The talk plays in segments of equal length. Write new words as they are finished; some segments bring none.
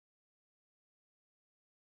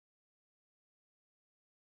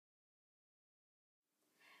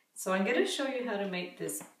So I'm going to show you how to make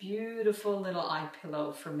this beautiful little eye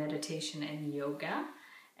pillow for meditation and yoga,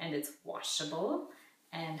 and it's washable.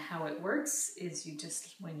 And how it works is you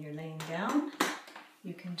just, when you're laying down,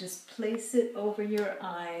 you can just place it over your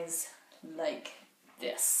eyes like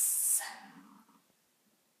this.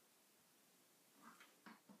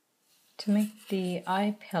 To make the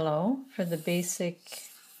eye pillow for the basic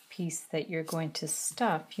piece that you're going to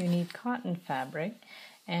stuff, you need cotton fabric,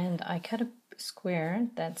 and I cut a square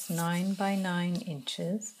that's 9 by 9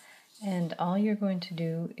 inches, and all you're going to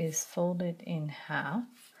do is fold it in half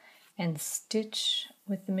and stitch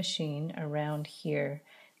with the machine around here,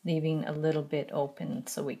 leaving a little bit open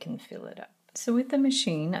so we can fill it up. So with the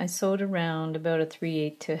machine, I sewed around about a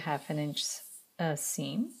 3/8 to half an inch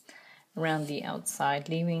seam around the outside,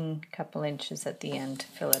 leaving a couple inches at the end to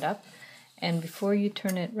fill it up. And before you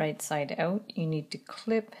turn it right side out, you need to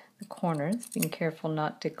clip the corners, being careful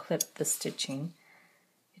not to clip the stitching.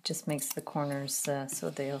 It just makes the corners so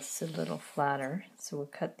they'll sit a little flatter. So we'll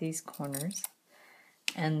cut these corners.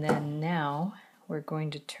 And then now we're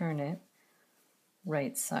going to turn it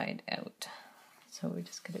right side out. So we're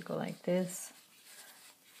just going to go like this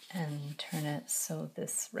and turn it so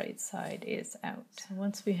this right side is out. So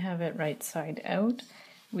once we have it right side out,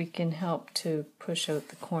 we can help to push out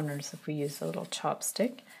the corners if we use a little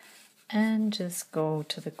chopstick, and just go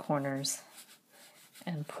to the corners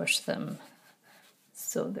and push them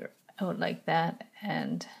so they're out like that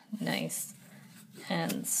and nice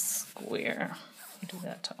and square. Do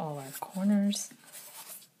that to all our corners,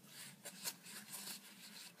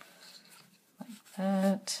 like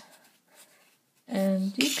that.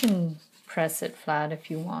 And you can press it flat if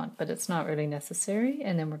you want, but it's not really necessary.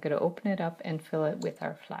 And then we're going to open it up and fill it with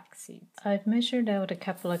our flax seeds. I've measured out a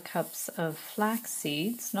couple of cups of flax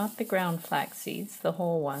seeds, not the ground flax seeds, the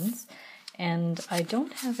whole ones. And I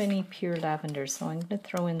don't have any pure lavender, so I'm going to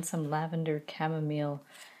throw in some lavender chamomile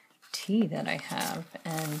tea that I have.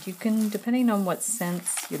 And you can, depending on what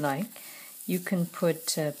scents you like, you can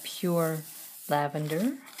put pure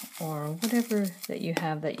lavender or whatever that you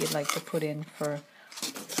have that you'd like to put in for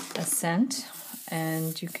a scent.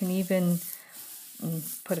 And you can even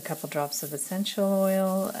put a couple drops of essential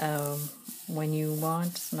oil when you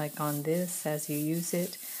want, like on this, as you use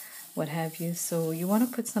it, what have you. So you want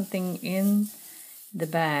to put something in the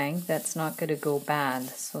bag that's not going to go bad,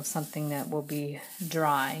 so something that will be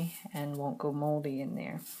dry and won't go moldy in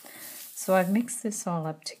there. So I've mixed this all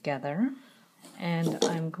up together, and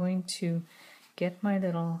I'm going to get my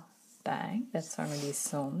little bag that's already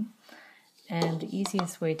sewn, and the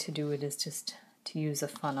easiest way to do it is just to use a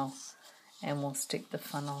funnel, and we'll stick the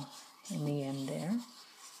funnel in the end there,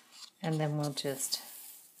 and then we'll just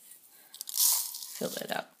fill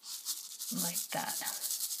it up like that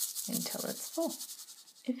until it's full.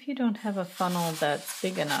 If you don't have a funnel that's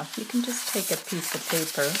big enough, you can just take a piece of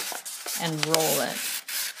paper and roll it.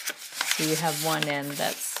 So you have one end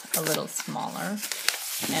that's a little smaller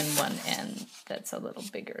and one end that's a little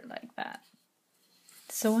bigger, like that.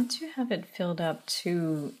 So once you have it filled up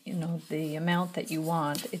to, the amount that you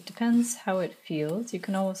want, it depends how it feels. You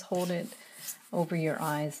can always hold it over your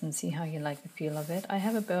eyes and see how you like the feel of it. I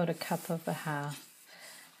have about a cup of a half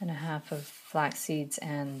of flax seeds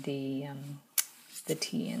and the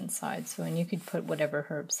tea inside. So, and you could put whatever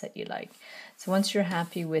herbs that you like. So once you're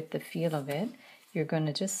happy with the feel of it, you're going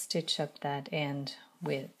to just stitch up that end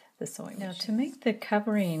with the sewing machine. Now to make the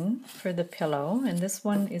covering for the pillow, and this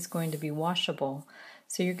one is going to be washable,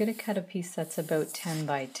 so you're going to cut a piece that's about 10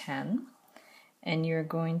 by 10, and you're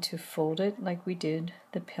going to fold it like we did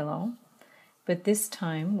the pillow, but this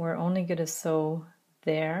time we're only going to sew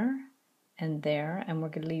there and there, and we're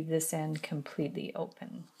going to leave this end completely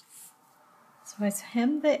open. So I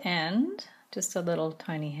hem the end, just a little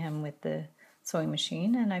tiny hem with the sewing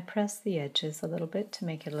machine, and I press the edges a little bit to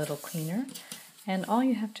make it a little cleaner. And all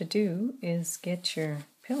you have to do is get your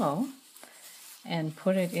pillow and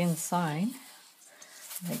put it inside,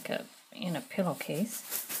 like in a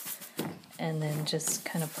pillowcase, and then just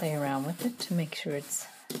kind of play around with it to make sure it's,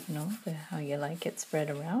 how you like it spread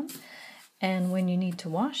around. And when you need to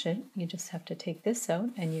wash it, you just have to take this out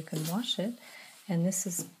and you can wash it. And this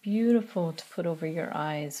is beautiful to put over your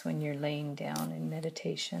eyes when you're laying down in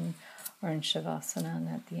meditation or in Shavasana and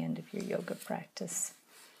at the end of your yoga practice.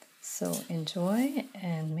 So enjoy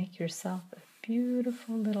and make yourself a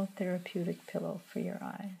beautiful little therapeutic pillow for your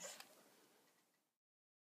eyes.